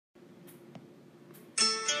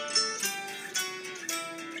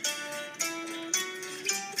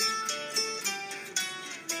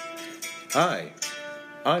Hi,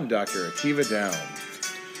 I'm Dr. Akiva Down.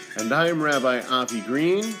 And I'm Rabbi Avi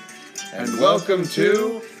Green. And welcome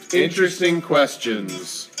to Interesting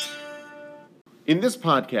Questions. In this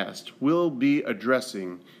podcast, we'll be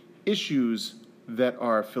addressing issues that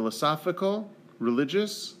are philosophical,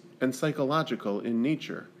 religious, and psychological in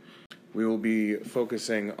nature. We will be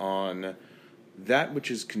focusing on that which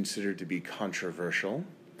is considered to be controversial,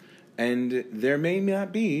 and there may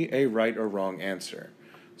not be a right or wrong answer.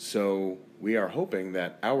 So we are hoping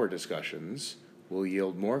that our discussions will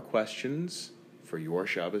yield more questions for your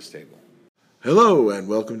Shabbos table. Hello, and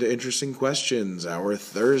welcome to Interesting Questions, our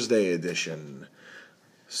Thursday edition.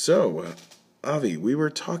 So, Avi, we were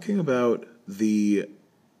talking about the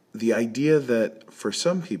idea that for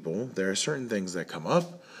some people, there are certain things that come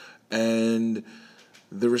up, and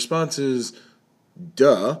the response is,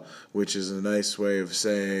 duh, which is a nice way of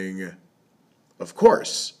saying, of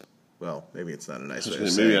course. Well, maybe it's not a nice way of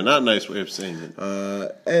saying it. Maybe not a nice way of saying it.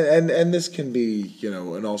 And this can be,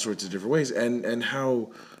 in all sorts of different ways. And how,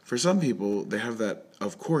 for some people, they have that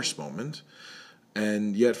of course moment.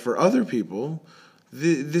 And yet for other people,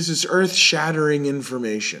 this is earth-shattering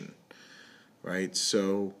information. Right?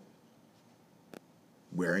 So,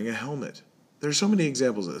 wearing a helmet. There's so many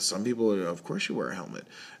examples of this. Some people, of course you wear a helmet.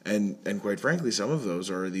 And quite frankly, some of those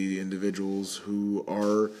are the individuals who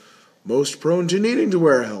are most prone to needing to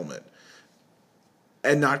wear a helmet.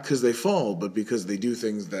 And not because they fall, but because they do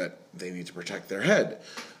things that they need to protect their head.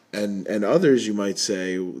 And others, you might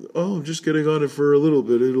say, oh, I'm just getting on it for a little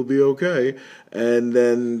bit, it'll be okay. And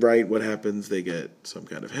then, right, what happens? They get some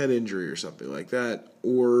kind of head injury or something like that.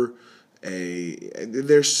 Or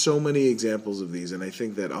there's so many examples of these, and I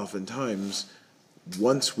think that oftentimes,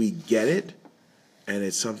 once we get it, and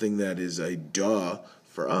it's something that is a duh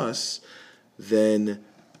for us, then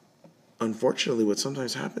unfortunately, what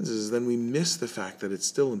sometimes happens is then we miss the fact that it's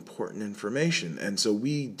still important information. And so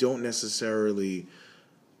we don't necessarily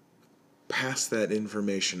pass that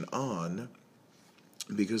information on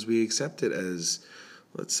because we accept it as,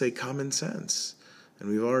 let's say, common sense. And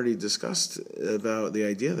we've already discussed about the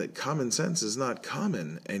idea that common sense is not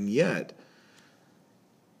common. And yet,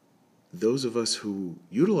 those of us who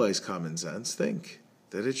utilize common sense think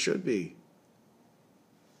that it should be.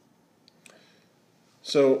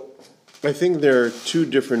 So, I think there are two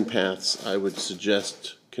different paths I would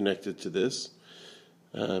suggest connected to this.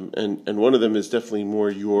 And one of them is definitely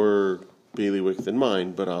more your bailiwick than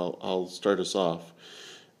mine, but I'll start us off.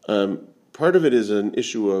 Part of it is an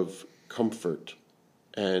issue of comfort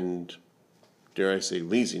and, dare I say,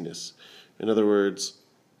 laziness. In other words,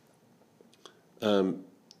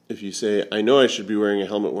 if you say, I know I should be wearing a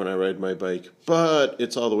helmet when I ride my bike, but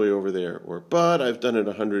it's all the way over there, or but I've done it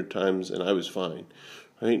 100 times and I was fine,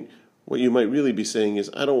 right? What you might really be saying is,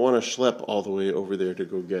 I don't want to schlep all the way over there to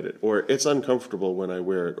go get it, or it's uncomfortable when I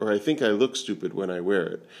wear it, or I think I look stupid when I wear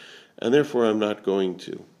it, and therefore I'm not going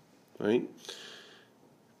to, right?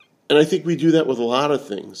 And I think we do that with a lot of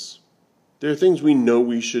things. There are things we know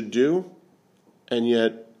we should do, and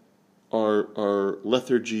yet our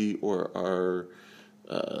lethargy or our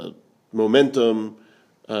momentum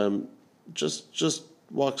just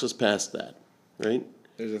walks us past that, right?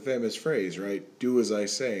 There's a famous phrase, right? Do as I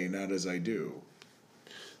say, not as I do.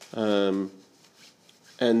 And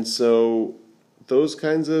so those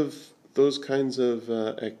kinds of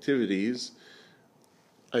activities,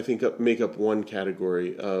 I think, make up one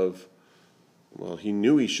category of, well, he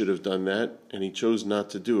knew he should have done that, and he chose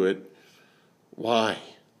not to do it. Why?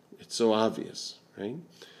 It's so obvious, right?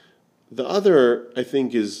 The other, I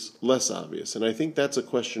think, is less obvious, and I think that's a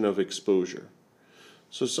question of exposure.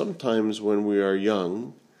 So sometimes when we are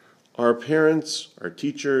young, our parents, our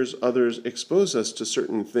teachers, others expose us to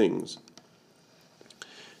certain things.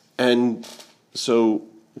 And so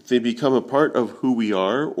they become a part of who we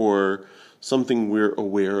are or something we're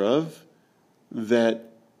aware of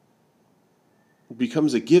that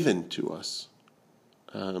becomes a given to us.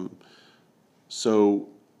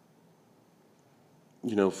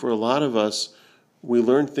 For a lot of us, we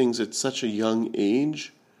learn things at such a young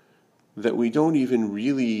age that we don't even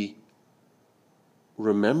really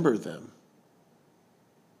remember them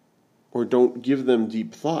or don't give them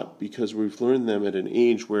deep thought because we've learned them at an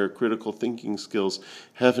age where critical thinking skills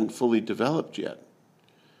haven't fully developed yet.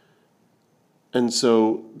 And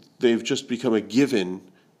so they've just become a given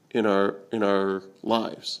in our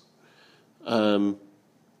lives. And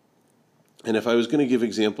if I was going to give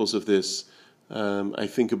examples of this, I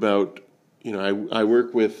think about, I've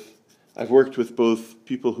worked with both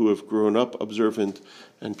people who have grown up observant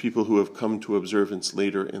and people who have come to observance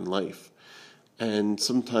later in life. And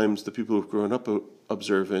sometimes the people who've grown up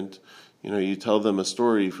observant You tell them a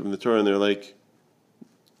story from the Torah, and they're like,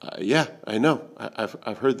 "Yeah, I know.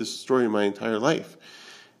 I've heard this story my entire life."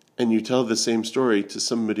 And you tell the same story to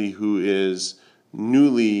somebody who is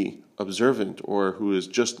newly observant or who is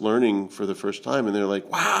just learning for the first time, and they're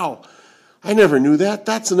like, "Wow, I never knew that.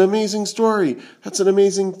 That's an amazing story. That's an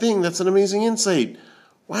amazing thing. That's an amazing insight.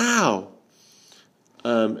 Wow."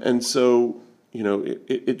 And so,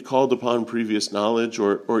 it called upon previous knowledge,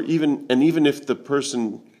 or even if the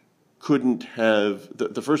person couldn't have,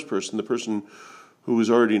 the first person, the person who was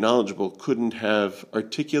already knowledgeable, couldn't have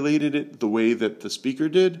articulated it the way that the speaker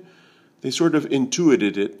did, they sort of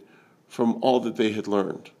intuited it from all that they had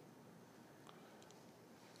learned.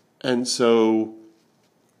 And so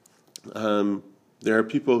there are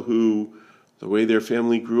people who, the way their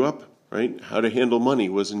family grew up, right, how to handle money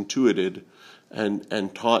was intuited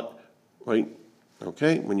and taught, right?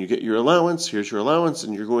 Okay, when you get your allowance, here's your allowance,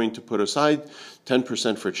 and you're going to put aside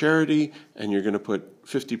 10% for charity, and you're going to put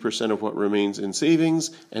 50% of what remains in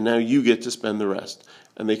savings, and now you get to spend the rest.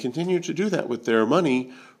 And they continue to do that with their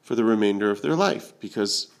money for the remainder of their life,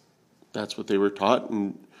 because that's what they were taught,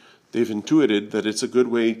 and they've intuited that it's a good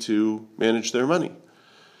way to manage their money.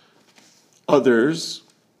 Others,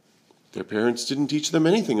 their parents didn't teach them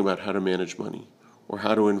anything about how to manage money, or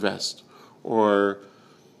how to invest, or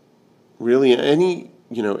really any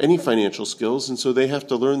financial skills, and so they have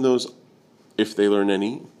to learn those, if they learn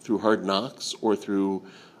any, through hard knocks or through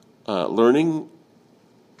learning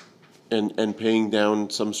and paying down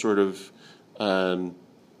some sort of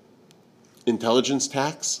intelligence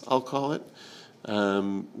tax, I'll call it,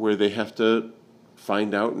 where they have to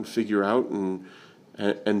find out and figure out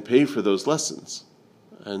and pay for those lessons.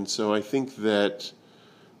 And so I think that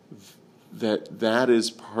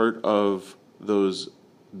is part of those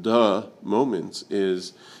moments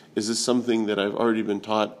is this something that I've already been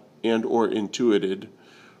taught and or intuited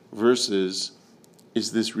versus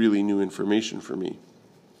is this really new information for me?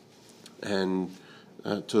 And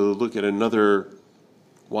to look at another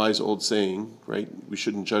wise old saying, right? We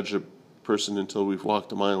shouldn't judge a person until we've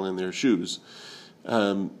walked a mile in their shoes.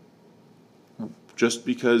 Just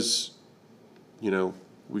because,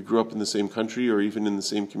 we grew up in the same country or even in the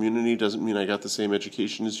same community doesn't mean I got the same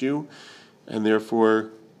education as you. And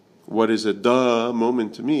therefore, what is a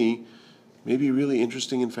moment to me may be really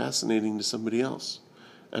interesting and fascinating to somebody else.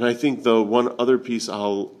 And I think the one other piece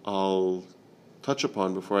I'll touch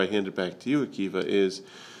upon before I hand it back to you, Akiva, is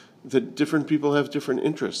that different people have different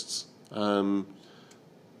interests.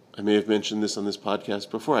 I may have mentioned this on this podcast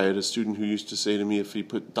before. I had a student who used to say to me if he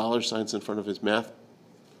put dollar signs in front of his math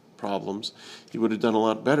problems, he would have done a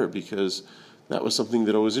lot better because that was something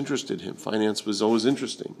that always interested him. Finance was always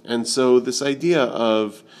interesting. And so this idea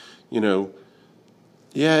of, you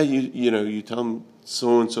tell them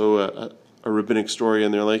so-and-so a rabbinic story,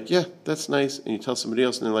 and they're like, yeah, that's nice. And you tell somebody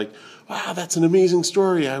else, and they're like, wow, that's an amazing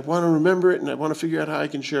story. I want to remember it, and I want to figure out how I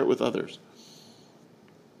can share it with others.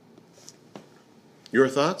 Your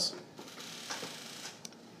thoughts?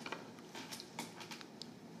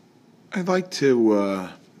 I'd like to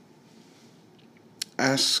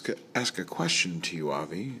ask a question to you,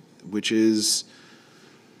 Avi, which is,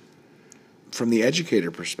 from the educator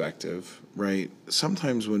perspective, right?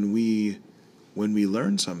 Sometimes when we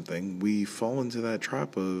learn something, we fall into that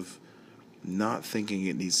trap of not thinking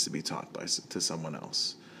it needs to be taught to someone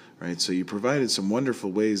else, right? So you provided some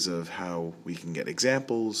wonderful ways of how we can get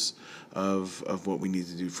examples of what we need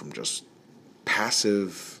to do from just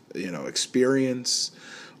passive, experience,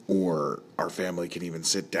 or our family can even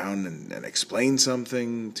sit down and explain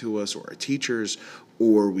something to us, or our teachers,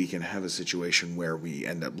 or we can have a situation where we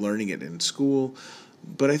end up learning it in school.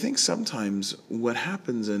 But I think sometimes what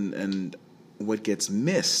happens and what gets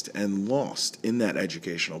missed and lost in that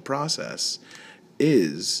educational process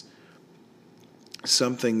is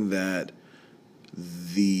something that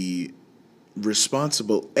the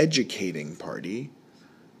responsible educating party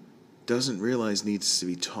doesn't realize needs to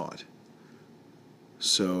be taught.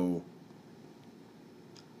 So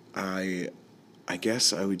I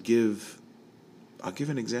guess I'll give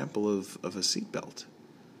an example of a seatbelt,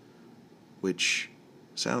 which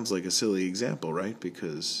sounds like a silly example, right?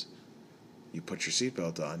 Because you put your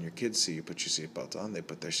seatbelt on, your kids see you put your seatbelt on, they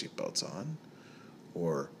put their seatbelts on,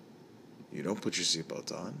 or you don't put your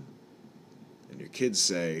seatbelt on, and your kids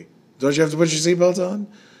say, don't you have to put your seatbelt on?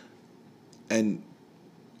 And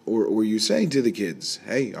or you say to the kids,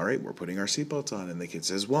 hey, all right, we're putting our seatbelts on, and the kid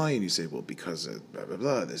says, why? And you say, well, because blah, blah,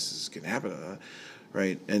 blah, this is going to happen,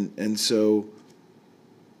 right? And so,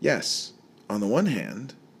 yes, on the one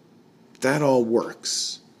hand, that all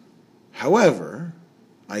works. However,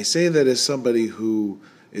 I say that as somebody who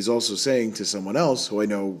is also saying to someone else who I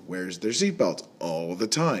know wears their seatbelt all the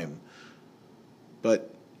time.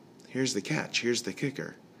 But here's the catch, here's the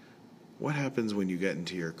kicker. What happens when you get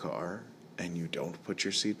into your car and you don't put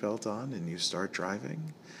your seatbelt on and you start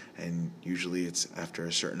driving? And usually it's after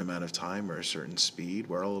a certain amount of time or a certain speed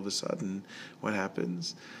where all of a sudden, what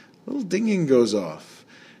happens? A little dinging goes off.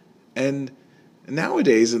 And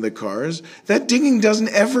nowadays in the cars, that dinging doesn't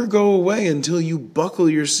ever go away until you buckle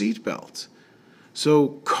your seatbelt. So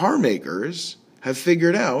car makers have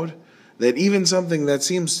figured out that even something that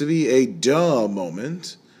seems to be a duh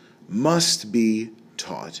moment must be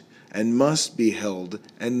taught and must be held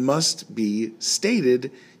and must be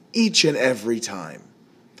stated each and every time.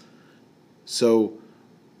 So,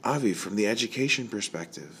 Avi, from the education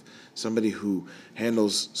perspective, somebody who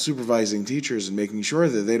handles supervising teachers and making sure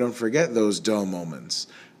that they don't forget those duh moments,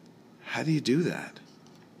 how do you do that?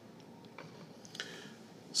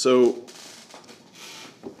 So,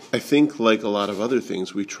 I think, like a lot of other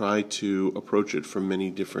things, we try to approach it from many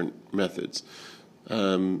different methods.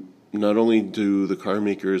 Not only do the car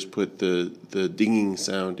makers put the dinging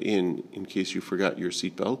sound in case you forgot your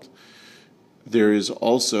seatbelt, there is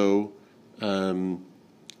also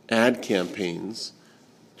ad campaigns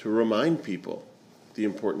to remind people the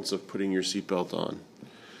importance of putting your seatbelt on.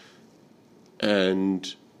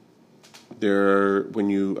 And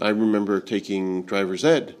I remember taking driver's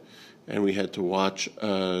ed, and we had to watch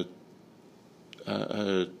a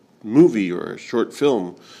movie or a short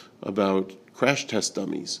film about crash test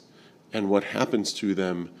dummies and what happens to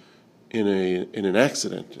them in an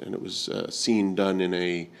accident. And it was a scene done in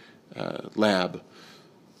a lab.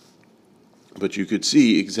 But you could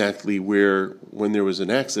see exactly where, when there was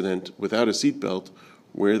an accident without a seatbelt,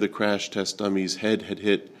 where the crash test dummy's head had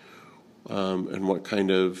hit and what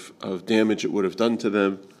kind of damage it would have done to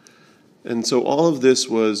them. And so all of this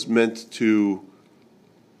was meant to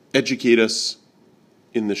educate us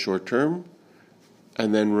in the short term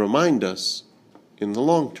and then remind us in the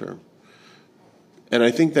long term. And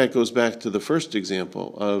I think that goes back to the first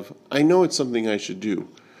example of, I know it's something I should do,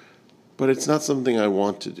 but it's not something I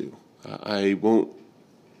want to do. I won't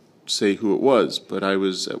say who it was, but I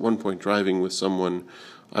was at one point driving with someone.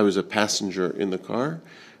 I was a passenger in the car,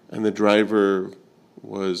 and the driver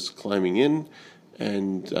was climbing in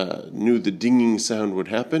and knew the dinging sound would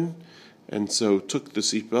happen, and so took the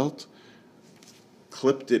seatbelt,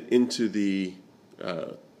 clipped it into the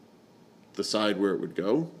side where it would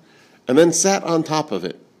go, and then sat on top of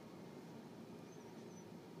it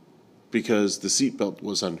because the seatbelt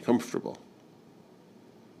was uncomfortable.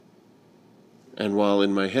 And while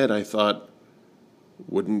in my head I thought,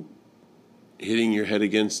 wouldn't hitting your head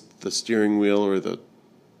against the steering wheel or the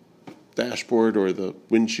dashboard or the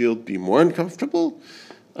windshield be more uncomfortable?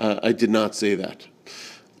 I did not say that.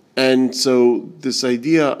 And so this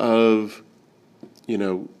idea of,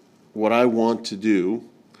 what I want to do,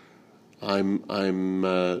 I'm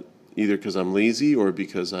either because I'm lazy or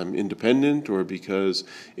because I'm independent or because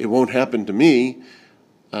it won't happen to me,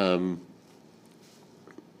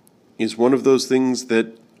 is one of those things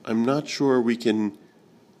that I'm not sure we can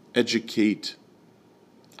educate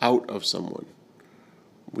out of someone.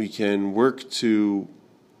 We can work to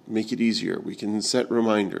make it easier. We can set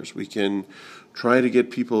reminders. We can try to get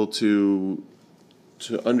people to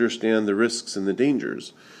understand the risks and the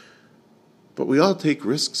dangers. But we all take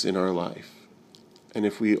risks in our life. And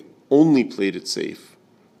if we only played it safe,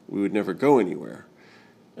 we would never go anywhere.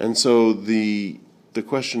 And so the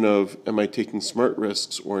question of, am I taking smart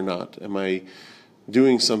risks or not? Am I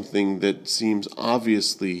doing something that seems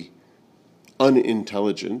obviously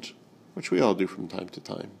unintelligent, which we all do from time to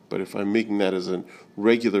time, but if I'm making that as a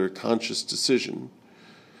regular conscious decision,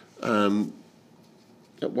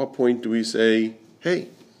 at what point do we say, hey,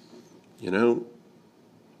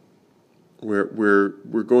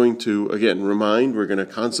 we're going to, again, remind, we're going to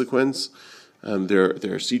consequence. There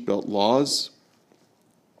are seatbelt laws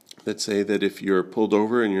that say that if you're pulled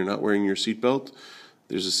over and you're not wearing your seatbelt,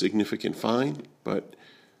 there's a significant fine. But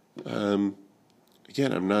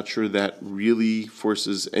again, I'm not sure that really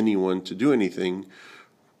forces anyone to do anything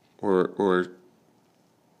or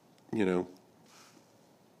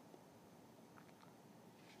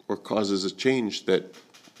causes a change that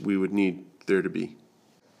we would need there to be.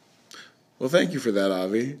 Well, thank you for that,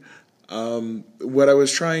 Avi. What I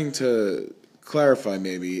was trying to clarify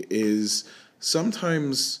maybe is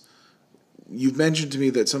sometimes you've mentioned to me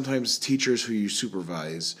that sometimes teachers who you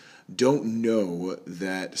supervise don't know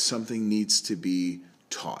that something needs to be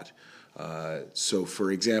taught. So,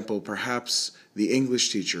 for example, perhaps the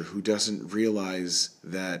English teacher who doesn't realize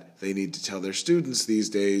that they need to tell their students these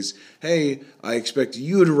days, hey, I expect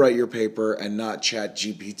you to write your paper and not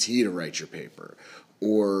ChatGPT to write your paper.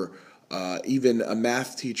 Or even a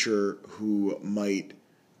math teacher who might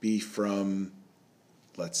be from,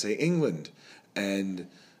 let's say, England, and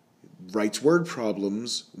writes word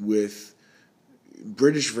problems with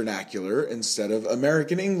British vernacular instead of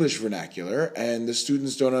American English vernacular, and the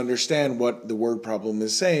students don't understand what the word problem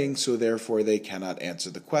is saying, so therefore they cannot answer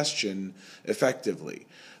the question effectively.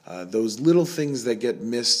 Those little things that get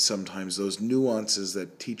missed sometimes, those nuances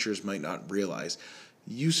that teachers might not realize.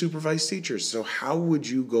 You supervise teachers, so how would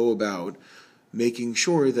you go about making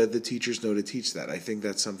sure that the teachers know to teach that? I think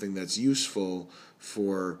that's something that's useful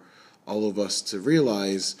for all of us to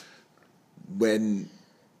realize when,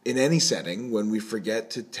 in any setting, when we forget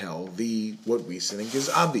to tell what we think is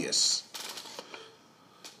obvious.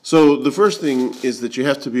 So the first thing is that you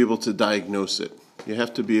have to be able to diagnose it. You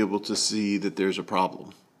have to be able to see that there's a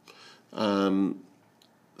problem.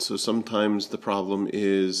 So sometimes the problem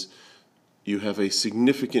is you have a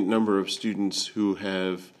significant number of students who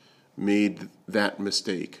have made that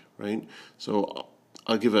mistake, right? So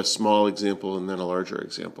I'll give a small example and then a larger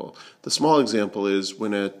example. The small example is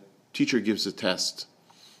when a teacher gives a test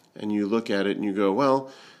and you look at it and you go, well,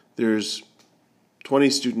 there's 20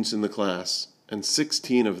 students in the class and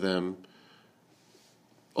 16 of them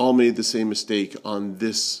all made the same mistake on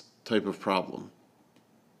this type of problem,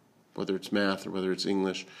 whether it's math or whether it's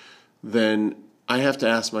English, then I have to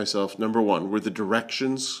ask myself, number one, were the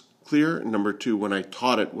directions clear? And number two, when I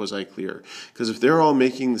taught it, was I clear? Because if they're all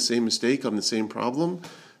making the same mistake on the same problem,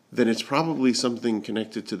 then it's probably something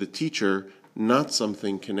connected to the teacher, not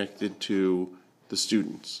something connected to the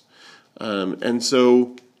students. And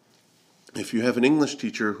so if you have an English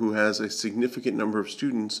teacher who has a significant number of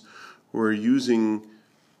students who are using,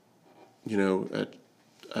 a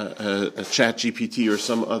ChatGPT or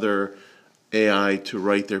some other AI to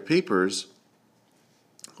write their papers,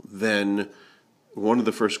 then one of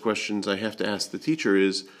the first questions I have to ask the teacher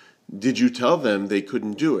is, did you tell them they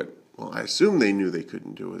couldn't do it? Well, I assume they knew they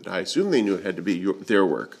couldn't do it. I assume they knew it had to be their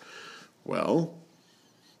work. Well,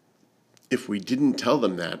 if we didn't tell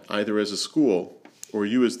them that, either as a school or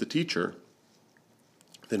you as the teacher,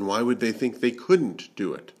 then why would they think they couldn't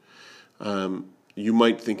do it? You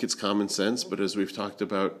might think it's common sense, but as we've talked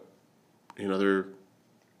about in other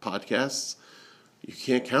podcasts, you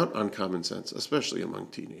can't count on common sense, especially among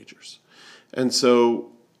teenagers. And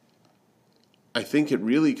so I think it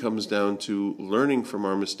really comes down to learning from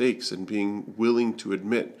our mistakes and being willing to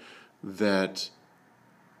admit that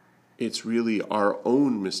it's really our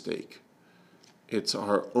own mistake. It's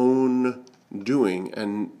our own doing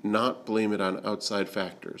and not blame it on outside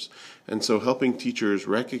factors. And so helping teachers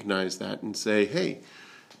recognize that and say, hey,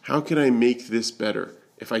 how can I make this better?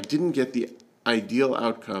 If I didn't get the ideal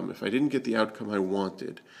outcome, if I didn't get the outcome I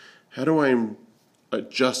wanted, how do I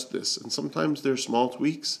adjust this? And sometimes they're small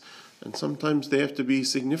tweaks, and sometimes they have to be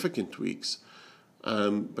significant tweaks.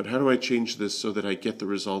 But how do I change this so that I get the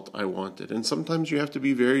result I wanted? And sometimes you have to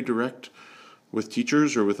be very direct with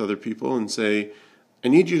teachers or with other people and say, I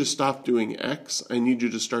need you to stop doing X, I need you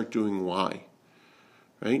to start doing Y,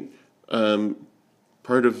 right?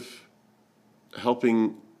 Part of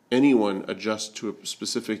helping anyone adjust to a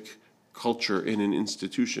specific culture in an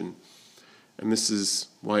institution, and this is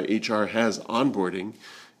why HR has onboarding,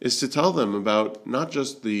 is to tell them about not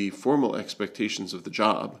just the formal expectations of the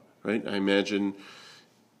job, right? I imagine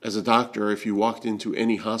as a doctor, if you walked into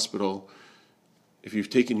any hospital, if you've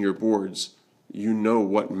taken your boards, you know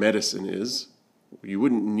what medicine is. You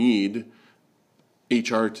wouldn't need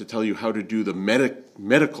HR to tell you how to do the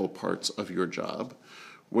medical parts of your job.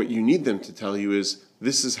 What you need them to tell you is,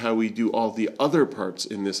 this is how we do all the other parts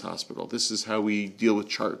in this hospital. This is how we deal with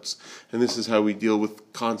charts. And this is how we deal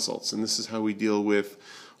with consults. And this is how we deal with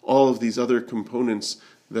all of these other components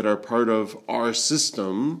that are part of our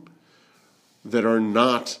system that are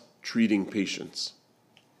not treating patients.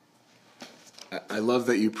 I love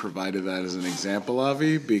that you provided that as an example,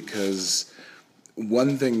 Avi, because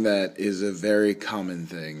one thing that is a very common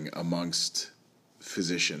thing amongst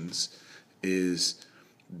physicians is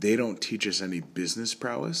they don't teach us any business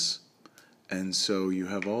prowess. And so you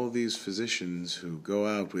have all these physicians who go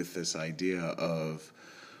out with this idea of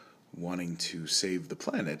wanting to save the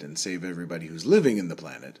planet and save everybody who's living in the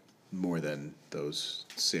planet, more than those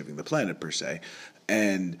saving the planet per se.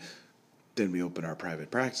 And then we open our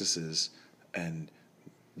private practices and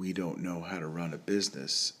we don't know how to run a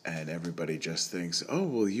business, and everybody just thinks, oh,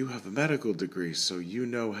 well, you have a medical degree, so you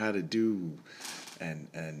know how to do, and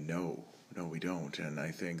no, we don't. And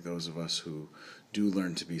I think those of us who do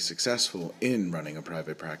learn to be successful in running a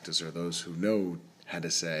private practice are those who know how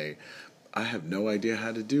to say, I have no idea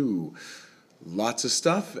how to do lots of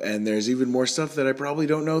stuff, and there's even more stuff that I probably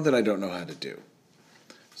don't know that I don't know how to do.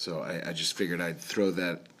 So I just figured I'd throw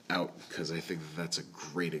that out because I think that's a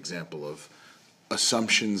great example of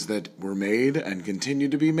assumptions that were made and continue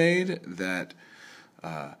to be made that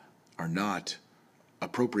are not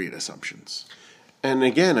appropriate assumptions. And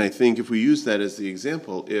again, I think if we use that as the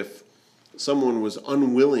example, if someone was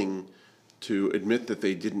unwilling to admit that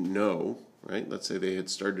they didn't know, right? Let's say they had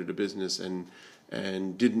started a business and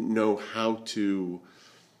didn't know how to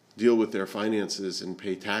deal with their finances and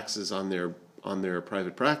pay taxes on their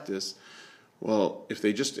private practice. Well, if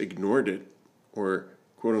they just ignored it or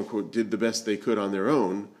quote unquote did the best they could on their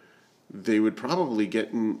own, they would probably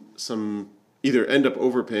get in some, either end up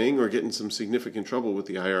overpaying or get in some significant trouble with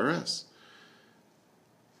the IRS.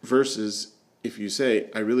 Versus if you say,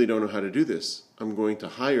 I really don't know how to do this, I'm going to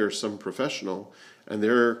hire some professional and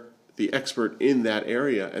they're the expert in that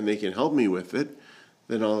area and they can help me with it,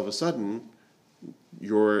 then all of a sudden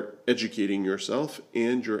you're educating yourself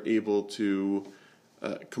and you're able to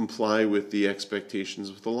comply with the expectations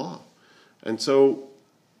of the law. And so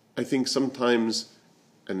I think sometimes,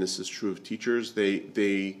 and this is true of teachers,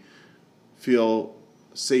 they feel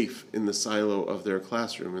safe in the silo of their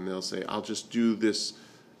classroom and they'll say, I'll just do this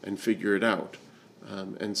and figure it out.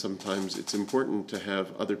 And sometimes it's important to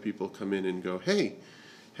have other people come in and go, hey,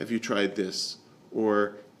 have you tried this?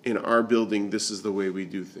 Or in our building, this is the way we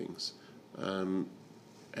do things.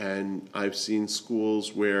 And I've seen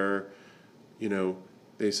schools where,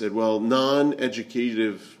 they said, well,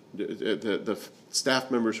 non-educative, the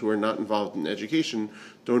staff members who are not involved in education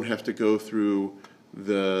don't have to go through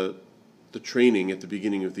the training at the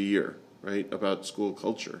beginning of the year, right, about school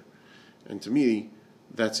culture. And to me,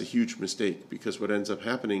 that's a huge mistake, because what ends up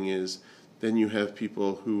happening is then you have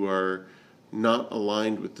people who are not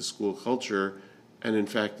aligned with the school culture and in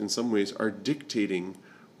fact in some ways are dictating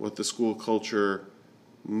what the school culture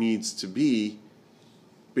needs to be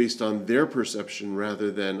based on their perception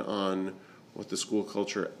rather than on what the school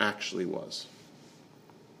culture actually was.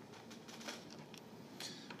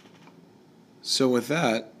 So with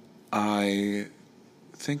that, I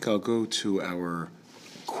think I'll go to our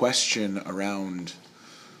question around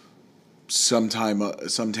some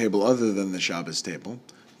table other than the Shabbos table,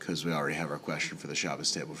 because we already have our question for the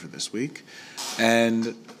Shabbos table for this week.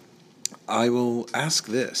 And I will ask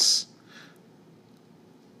this.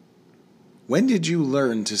 When did you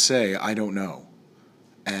learn to say, I don't know?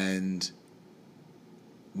 And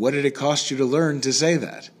what did it cost you to learn to say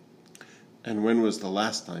that? And when was the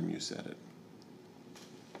last time you said it?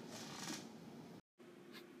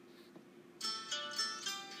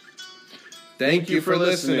 Thank you for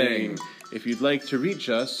listening. If you'd like to reach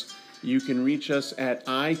us, you can reach us at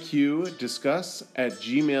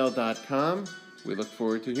iqdiscuss@gmail.com. We look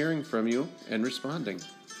forward to hearing from you and responding.